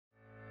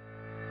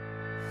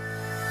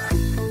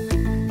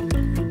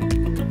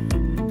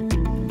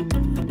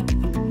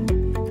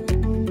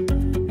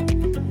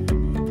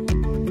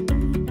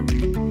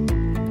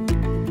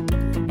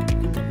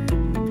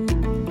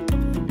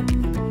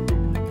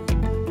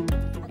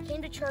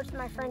church with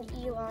my friend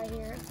Eli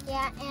here.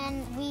 Yeah,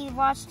 and we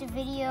watched a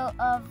video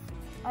of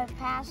our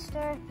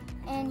pastor,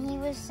 and he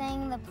was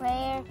saying the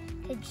prayer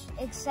to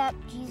accept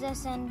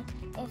Jesus, and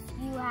if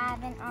you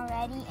haven't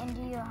already,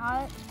 into your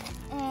heart.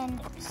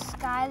 And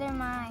Skyler,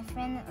 my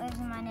friend that lives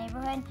in my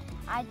neighborhood,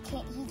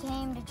 he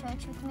came to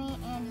church with me,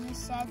 and he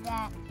said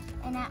that,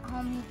 and at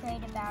home he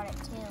prayed about it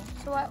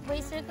too. So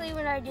basically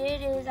what I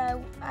did is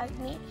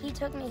he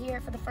took me here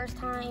for the first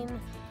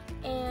time,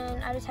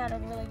 and I just had a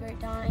really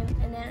great time.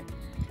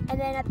 And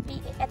then at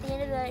the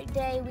end of the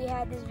day, we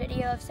had this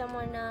video of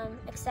someone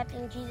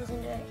accepting Jesus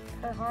into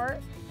her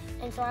heart.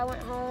 And so I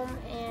went home,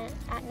 and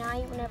at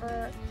night,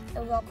 whenever it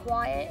was all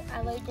quiet,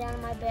 I laid down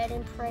in my bed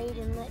and prayed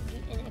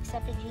and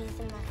accepted Jesus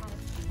in my heart.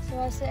 So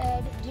I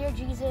said, "Dear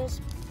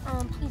Jesus,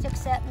 please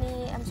accept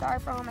me. I'm sorry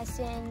for all my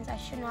sins. I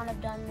should not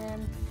have done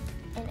them,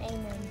 and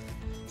amen."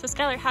 So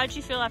Skyler, how did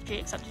you feel after you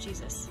accepted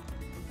Jesus?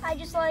 I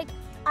just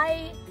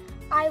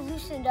I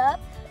loosened up,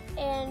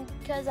 and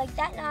because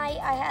that night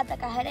I had a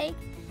headache,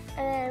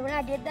 and when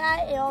I did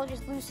that, it all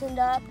just loosened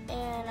up,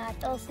 and I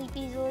fell asleep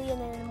easily, and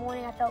then in the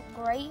morning I felt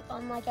great,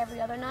 unlike every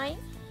other night,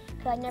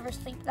 because I never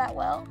sleep that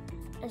well.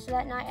 And so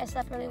that night I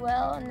slept really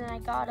well, and then I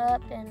got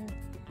up, and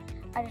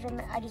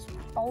I just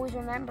always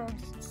remembered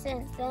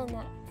since then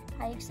that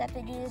I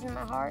accepted Jesus in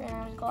my heart, and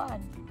I was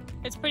glad.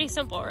 It's pretty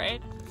simple,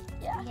 right?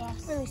 Yeah,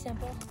 Yes. really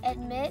simple.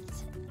 Admit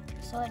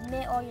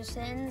all your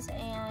sins,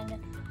 and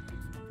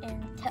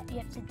you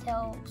have to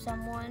tell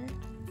someone,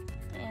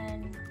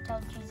 and tell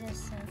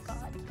Jesus and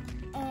God.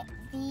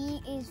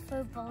 B is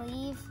for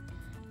believe.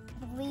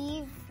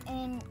 Believe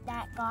in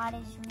that God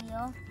is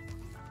real,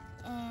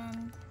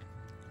 and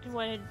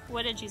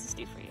What did Jesus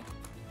do for you?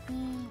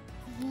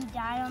 he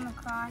died on the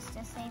cross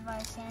to save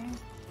our sins,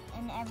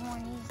 and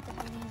everyone needs to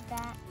believe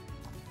that.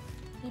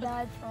 He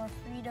died for our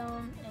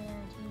freedom,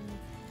 and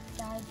he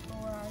died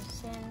for our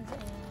sins,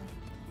 and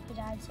he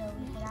died so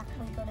we could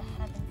actually go to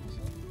heaven.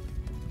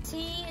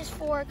 C is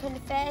for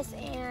confess,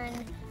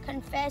 and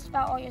confess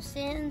about all your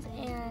sins,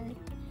 and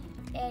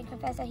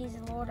confess that he's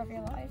the Lord of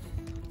your life.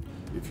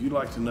 If you'd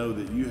like to know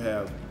that you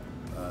have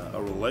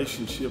a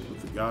relationship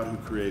with the God who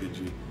created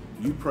you,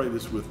 you pray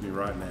this with me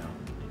right now.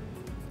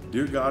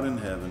 Dear God in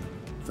heaven,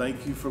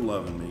 thank you for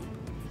loving me,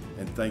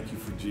 and thank you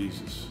for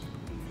Jesus.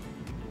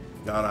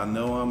 God, I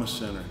know I'm a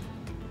sinner.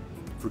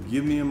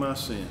 Forgive me of my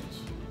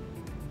sins.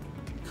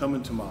 Come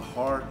into my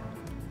heart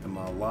and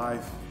my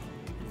life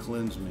and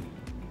cleanse me.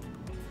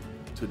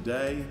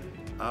 Today,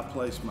 I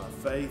place my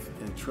faith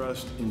and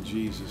trust in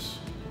Jesus,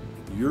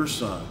 your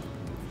Son,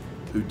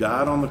 who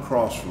died on the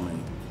cross for me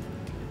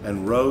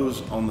and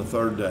rose on the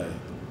third day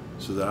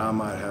so that I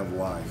might have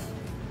life.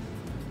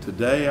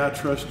 Today, I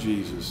trust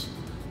Jesus,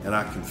 and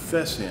I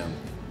confess him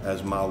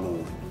as my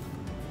Lord.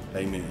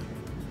 Amen.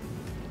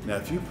 Now,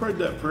 if you prayed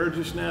that prayer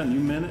just now and you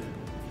meant it,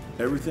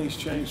 everything's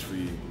changed for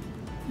you.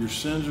 Your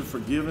sins are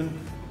forgiven.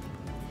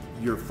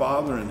 Your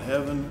Father in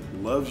heaven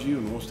loves you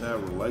and wants to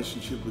have a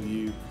relationship with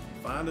you.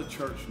 Find a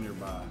church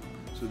nearby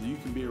so that you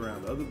can be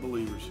around other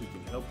believers who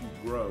can help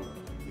you grow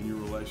in your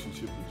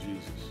relationship with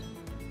Jesus.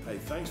 Hey,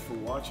 thanks for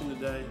watching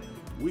today.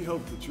 We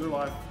hope that your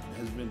life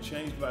has been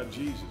changed by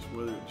Jesus,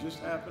 whether it just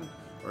happened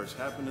or it's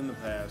happened in the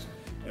past.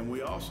 And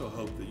we also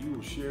hope that you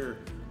will share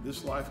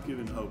this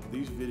life-giving hope,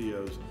 these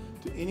videos,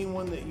 to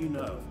anyone that you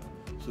know,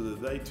 so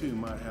that they too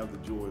might have the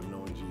joy of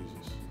knowing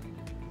Jesus.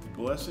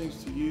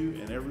 Blessings to you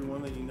and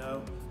everyone that you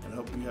know, and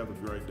hope you have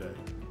a great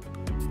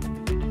day.